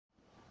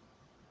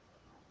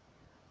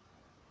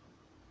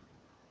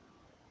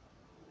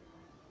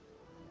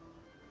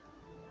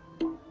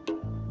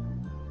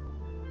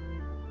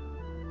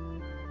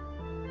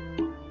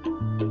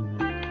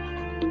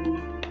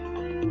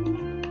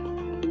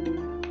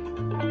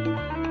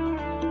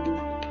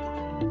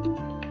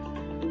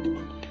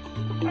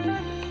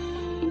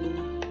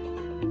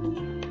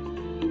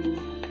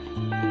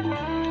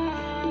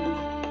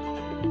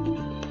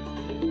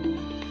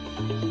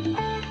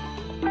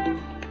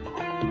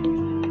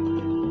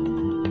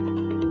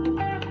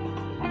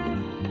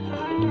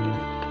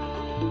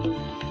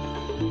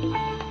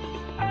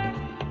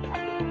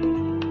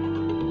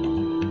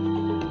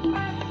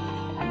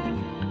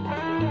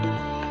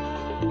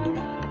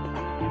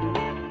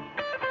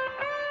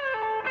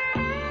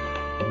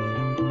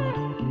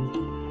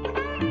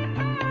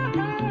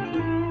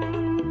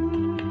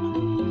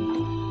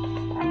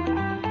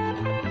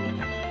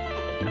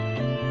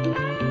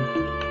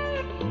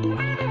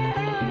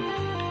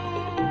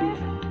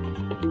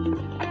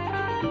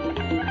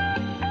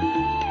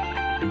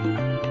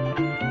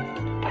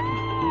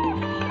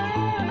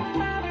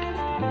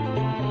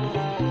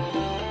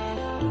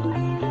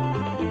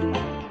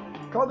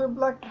got a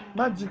black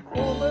magic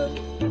woman.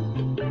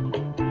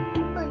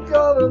 I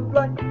got a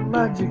black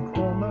magic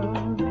woman.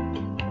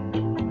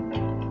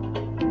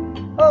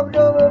 I've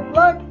got a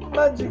black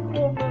magic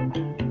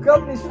woman.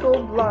 Got me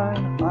so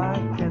blind I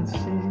can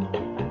see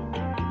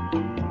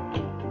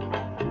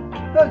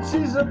that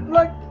she's a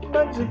black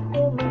magic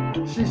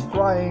woman. She's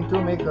trying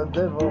to make a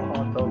devil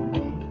out of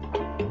me.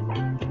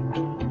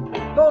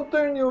 Don't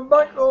turn your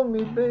back on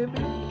me,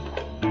 baby.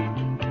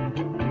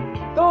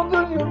 Don't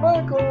turn your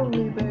back on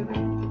me, baby.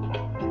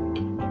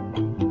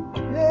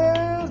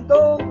 Yes,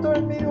 don't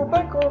turn your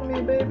back on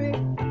me, baby.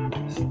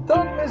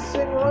 Stop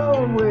messing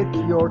around with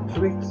your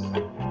tricks.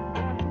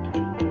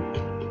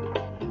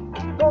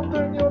 Don't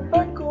turn your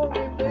back on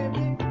me,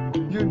 baby.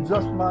 You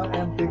just might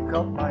and pick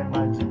up my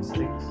magic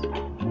sticks.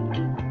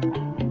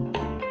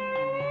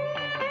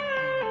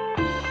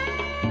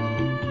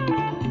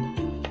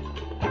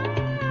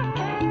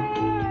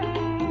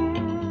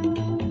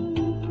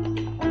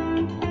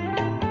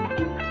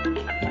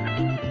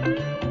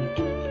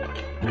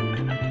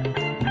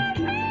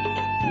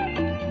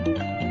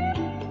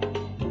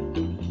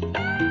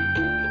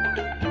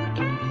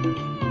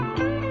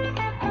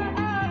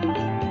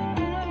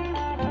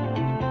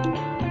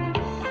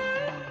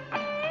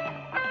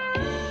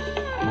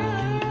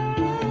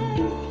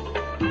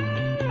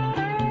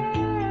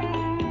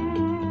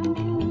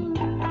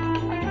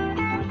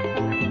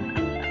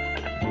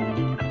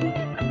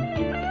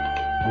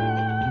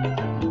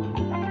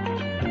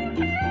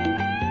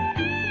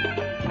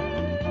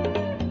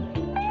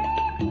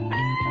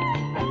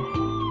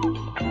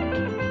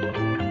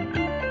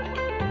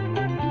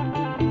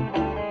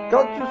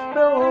 Got your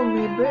spell on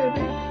me,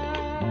 baby.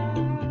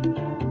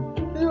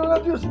 You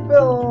got your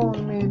spell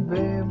on me,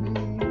 baby.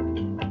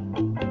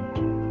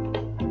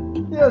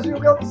 Yes, you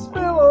got a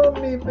spell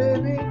on me,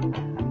 baby.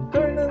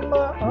 Turning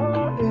my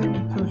heart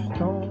into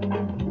stone.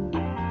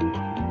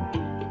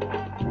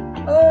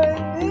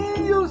 I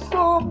need you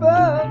so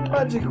bad,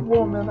 magic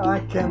woman. I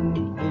can't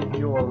leave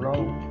you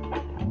alone.